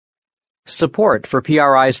Support for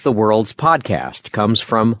PRI's The World's podcast comes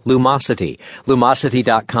from Lumosity.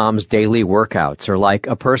 Lumosity.com's daily workouts are like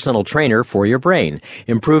a personal trainer for your brain,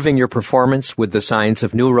 improving your performance with the science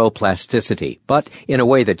of neuroplasticity, but in a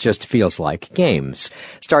way that just feels like games.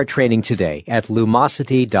 Start training today at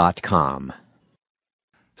Lumosity.com.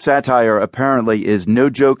 Satire apparently is no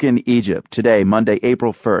joke in Egypt. Today, Monday,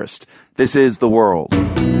 April 1st. This is The World.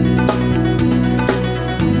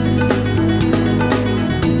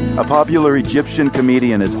 A popular Egyptian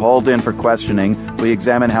comedian is hauled in for questioning. We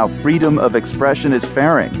examine how freedom of expression is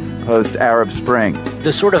faring post-Arab Spring.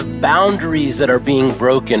 The sort of boundaries that are being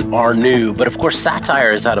broken are new, but of course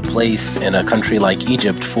satire has had a place in a country like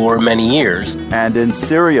Egypt for many years. And in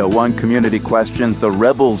Syria, one community questions the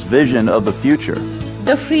rebels' vision of the future.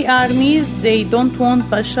 The free armies, they don't want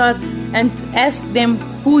Bashar, and ask them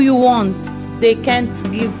who you want. They can't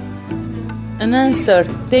give an answer.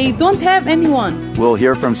 They don't have anyone. We'll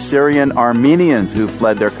hear from Syrian Armenians who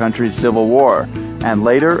fled their country's civil war. And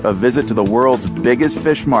later, a visit to the world's biggest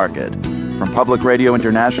fish market. From Public Radio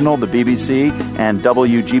International, the BBC, and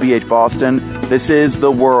WGBH Boston, this is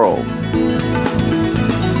The World.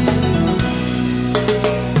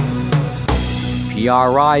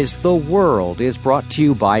 PRI's The World is brought to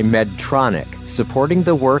you by Medtronic, supporting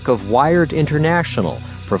the work of Wired International,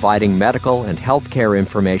 providing medical and healthcare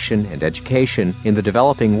information and education in the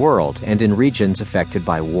developing world and in regions affected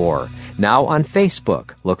by war. Now on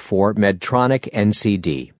Facebook, look for Medtronic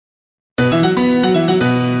NCD.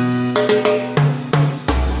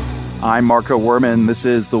 I'm Marco Werman. This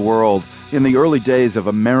is The World. In the early days of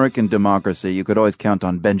American democracy, you could always count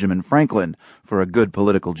on Benjamin Franklin for a good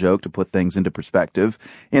political joke to put things into perspective.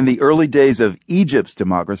 In the early days of Egypt's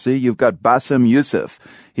democracy, you've got Bassem Youssef.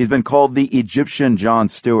 He's been called the Egyptian Jon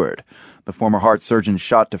Stewart. The former heart surgeon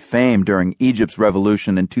shot to fame during Egypt's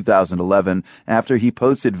revolution in 2011 after he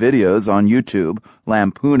posted videos on YouTube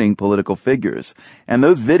lampooning political figures. And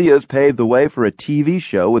those videos paved the way for a TV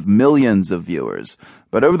show with millions of viewers.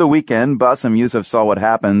 But over the weekend, Bassem Youssef saw what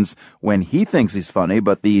happens when he thinks he's funny,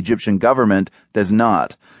 but the Egyptian government does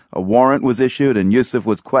not. A warrant was issued and Youssef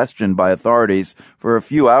was questioned by authorities for a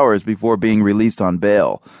few hours before being released on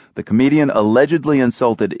bail. The comedian allegedly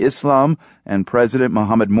insulted Islam and President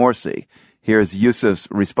Mohamed Morsi. Here's Youssef's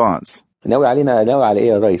response. I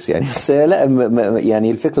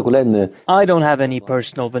don't have any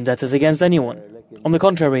personal vendettas against anyone. On the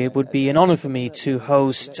contrary, it would be an honor for me to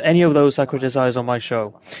host any of those I criticize on my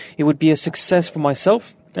show. It would be a success for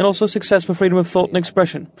myself and also a success for freedom of thought and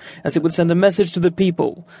expression, as it would send a message to the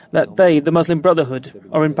people that they, the Muslim Brotherhood,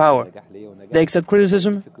 are in power. They accept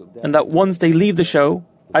criticism, and that once they leave the show,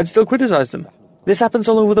 I'd still criticize them. This happens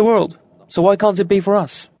all over the world, so why can't it be for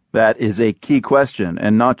us? That is a key question,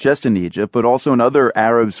 and not just in Egypt, but also in other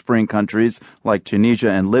Arab Spring countries like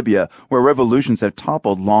Tunisia and Libya, where revolutions have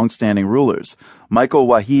toppled long-standing rulers. Michael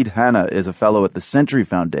Wahid Hanna is a fellow at the Century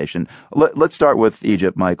Foundation. Let's start with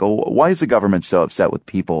Egypt, Michael. Why is the government so upset with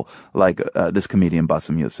people like this comedian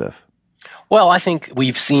Bassem Youssef? Well, I think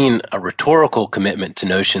we've seen a rhetorical commitment to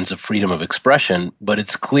notions of freedom of expression, but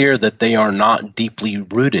it's clear that they are not deeply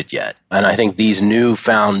rooted yet. And I think these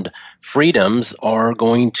newfound freedoms are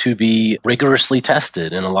going to be rigorously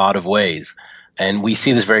tested in a lot of ways. And we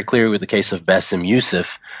see this very clearly with the case of Bassem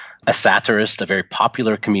Youssef, a satirist, a very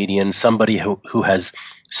popular comedian, somebody who has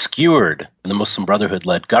skewered the Muslim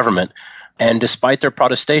Brotherhood-led government. And despite their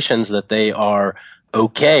protestations that they are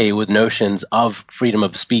okay with notions of freedom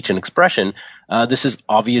of speech and expression, this has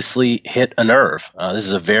obviously hit a nerve. This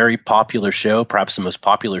is a very popular show, perhaps the most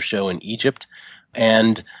popular show in Egypt,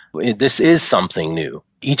 and this is something new.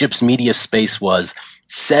 Egypt's media space was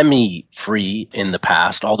semi-free in the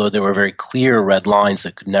past, although there were very clear red lines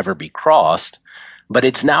that could never be crossed, but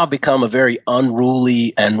it's now become a very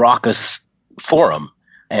unruly and raucous forum.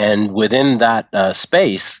 And within that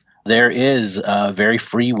space, there is very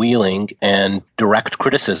freewheeling and direct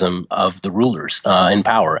criticism of the rulers in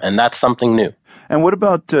power, and that's something new. And what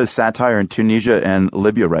about satire in Tunisia and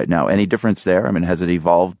Libya right now? Any difference there? I mean, has it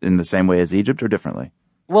evolved in the same way as Egypt or differently?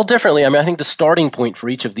 Well, differently. I mean, I think the starting point for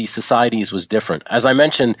each of these societies was different. As I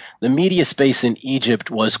mentioned, the media space in Egypt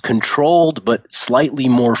was controlled but slightly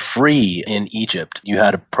more free in Egypt. You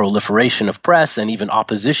had a proliferation of press and even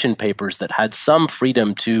opposition papers that had some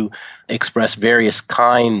freedom to express various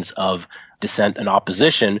kinds of dissent and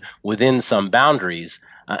opposition within some boundaries.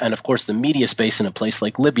 And of course, the media space in a place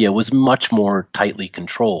like Libya was much more tightly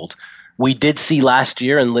controlled. We did see last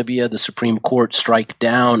year in Libya the Supreme Court strike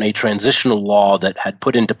down a transitional law that had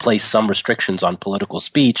put into place some restrictions on political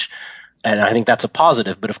speech, and I think that's a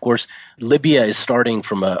positive. But of course, Libya is starting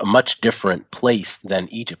from a much different place than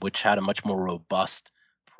Egypt, which had a much more robust